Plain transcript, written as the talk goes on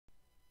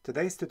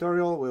Today's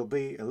tutorial will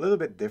be a little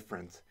bit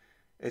different.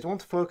 It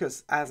won't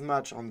focus as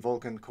much on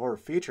Vulcan core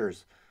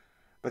features,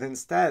 but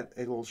instead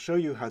it will show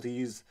you how to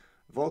use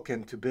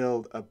Vulcan to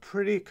build a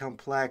pretty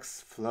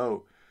complex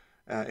flow,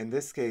 in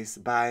this case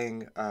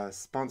buying a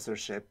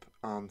sponsorship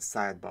on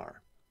Sidebar.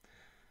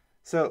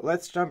 So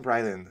let's jump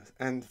right in.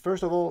 And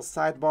first of all,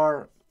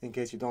 Sidebar, in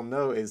case you don't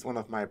know, is one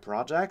of my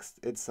projects.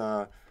 It's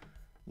a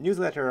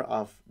newsletter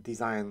of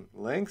design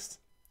links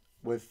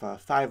with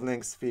 5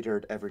 links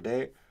featured every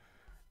day.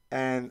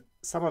 And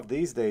some of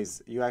these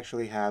days, you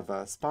actually have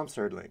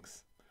sponsored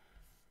links,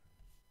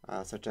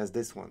 such as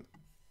this one.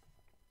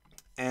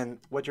 And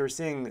what you're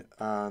seeing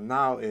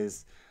now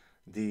is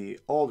the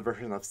old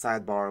version of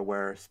Sidebar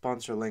where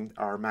sponsor links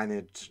are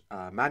managed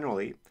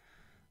manually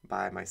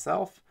by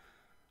myself.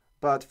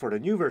 But for the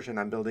new version,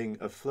 I'm building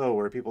a flow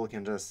where people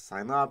can just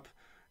sign up,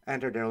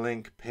 enter their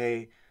link,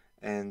 pay,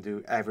 and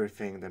do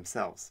everything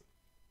themselves.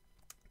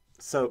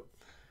 So,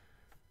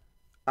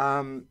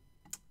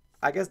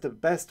 I guess the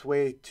best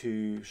way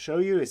to show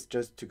you is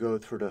just to go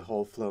through the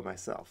whole flow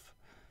myself.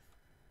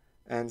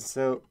 And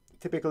so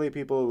typically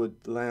people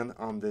would land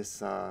on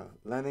this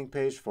landing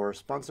page for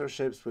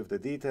sponsorships with the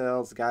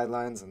details,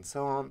 guidelines, and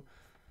so on.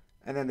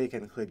 And then they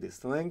can click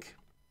this link.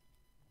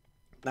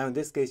 Now in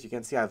this case, you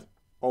can see I've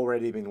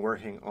already been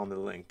working on the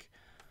link.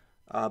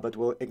 But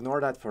we'll ignore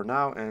that for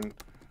now and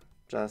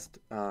just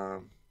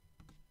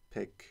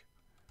pick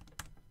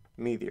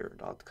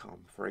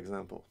meteor.com, for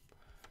example.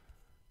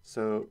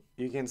 So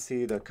you can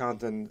see the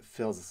content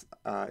fills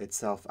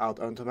itself out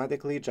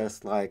automatically,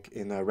 just like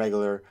in a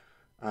regular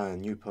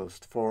new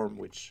post form,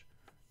 which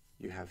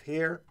you have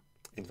here.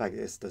 In fact,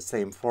 it's the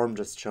same form,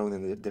 just shown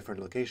in a different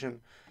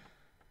location.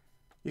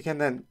 You can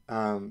then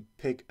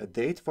pick a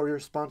date for your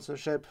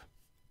sponsorship.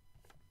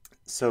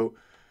 So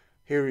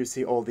here you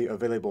see all the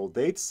available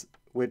dates,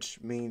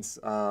 which means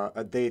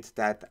a date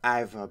that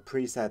I've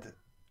preset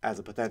as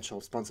a potential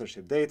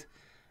sponsorship date,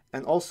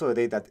 and also a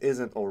date that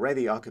isn't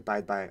already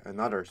occupied by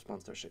another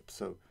sponsorship.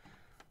 So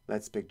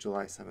let's pick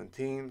July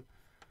 17.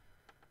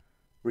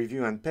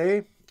 Review and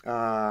pay.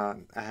 I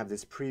have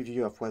this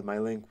preview of what my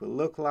link will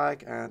look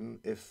like, and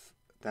if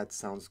that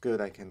sounds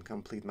good, I can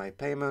complete my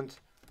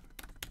payment.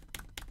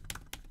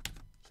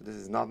 So this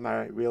is not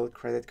my real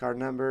credit card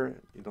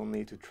number. You don't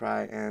need to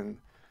try and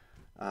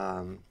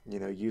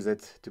use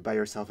it to buy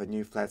yourself a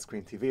new flat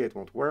screen TV. It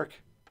won't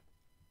work.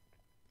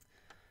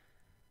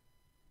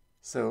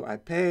 So I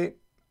pay.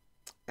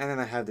 And then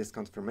I have this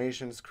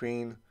confirmation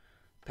screen,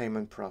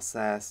 payment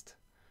processed.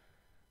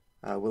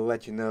 We'll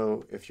let you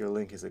know if your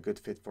link is a good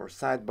fit for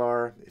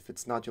Sidebar. If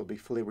it's not, you'll be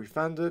fully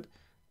refunded.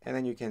 And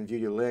then you can view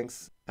your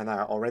links. And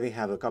I already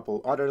have a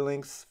couple other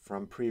links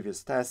from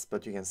previous tests,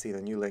 but you can see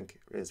the new link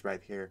is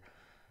right here.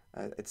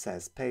 It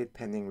says paid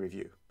pending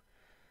review.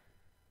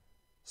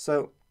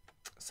 So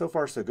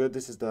far so good.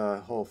 This is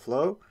the whole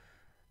flow.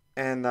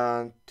 And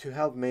to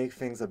help make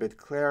things a bit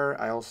clearer,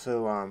 I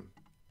also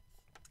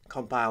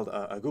compiled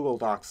a Google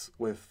Docs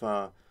with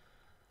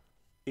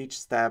each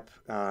step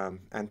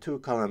and 2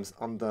 columns.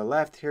 On the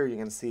left here, you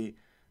can see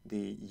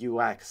the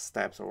UX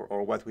steps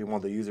or what we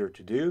want the user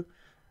to do.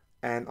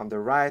 And on the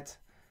right,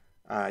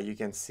 you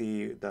can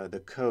see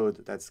the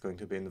code that's going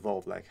to be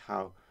involved, like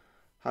how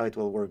it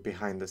will work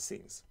behind the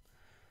scenes.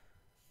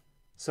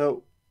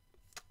 So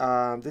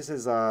this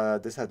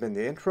has been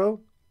the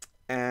intro.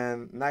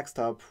 And next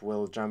up,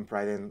 we'll jump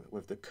right in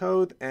with the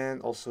code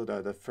and also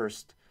the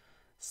first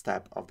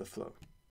step of the flow.